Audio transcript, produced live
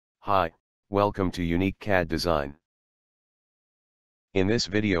Hi, welcome to Unique CAD Design. In this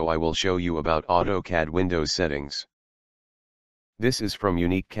video I will show you about AutoCAD Windows settings. This is from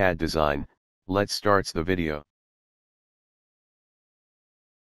Unique CAD Design. Let's start the video.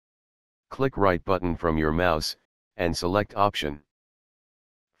 Click right button from your mouse, and select option.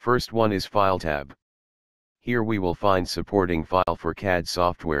 First one is File tab. Here we will find supporting file for CAD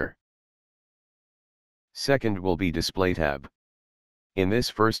software. Second will be Display tab. In this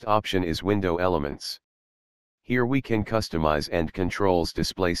first option is Window Elements. Here we can customize and controls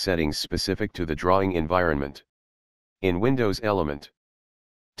display settings specific to the drawing environment. In Windows Element,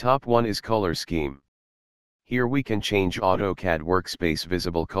 top one is Color Scheme. Here we can change AutoCAD Workspace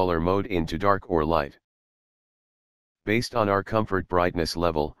visible color mode into dark or light. Based on our comfort brightness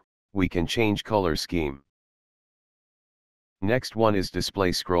level, we can change color scheme. Next one is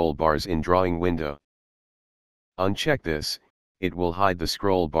Display Scroll Bars in Drawing Window. Uncheck this. It will hide the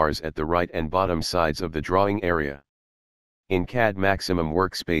scroll bars at the right and bottom sides of the drawing area. In CAD Maximum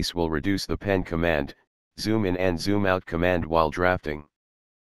Workspace will reduce the pen command, zoom in and zoom out command while drafting.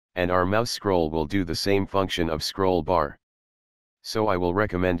 And our mouse scroll will do the same function of scroll bar. So I will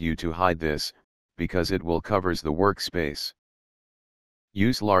recommend you to hide this, because it will covers the workspace.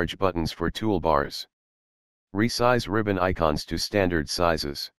 Use large buttons for toolbars. Resize ribbon icons to standard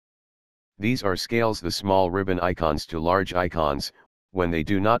sizes. These are scales the small ribbon icons to large icons, when they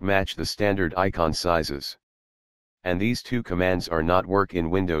do not match the standard icon sizes. And these two commands are not work in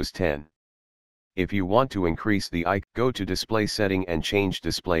Windows 10. If you want to increase the icon, go to Display Setting and change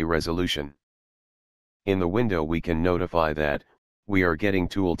Display Resolution. In the window we can notify that, we are getting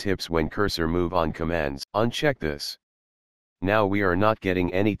tooltips when cursor move on commands. Uncheck this. Now we are not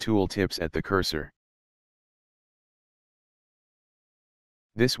getting any tooltips at the cursor.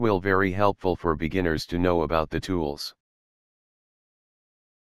 This will very helpful for beginners to know about the tools.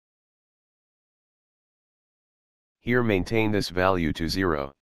 Here maintain this value to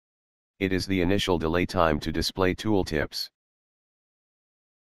 0. It is the initial delay time to display tooltips.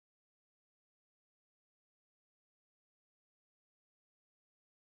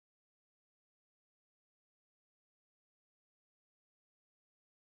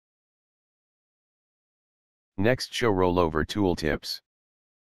 Next, show rollover tooltips.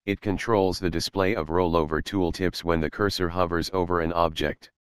 It controls the display of rollover tooltips when the cursor hovers over an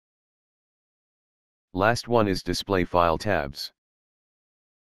object. Last one is Display File tabs.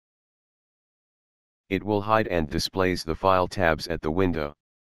 It will hide and displays the file tabs at the window.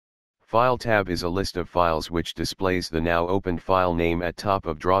 File tab is a list of files which displays the now opened file name at top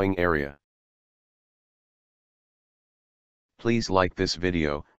of drawing area. Please like this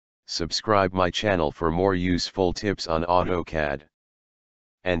video, subscribe my channel for more useful tips on AutoCAD.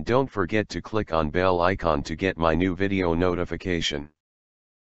 And don't forget to click on bell icon to get my new video notification.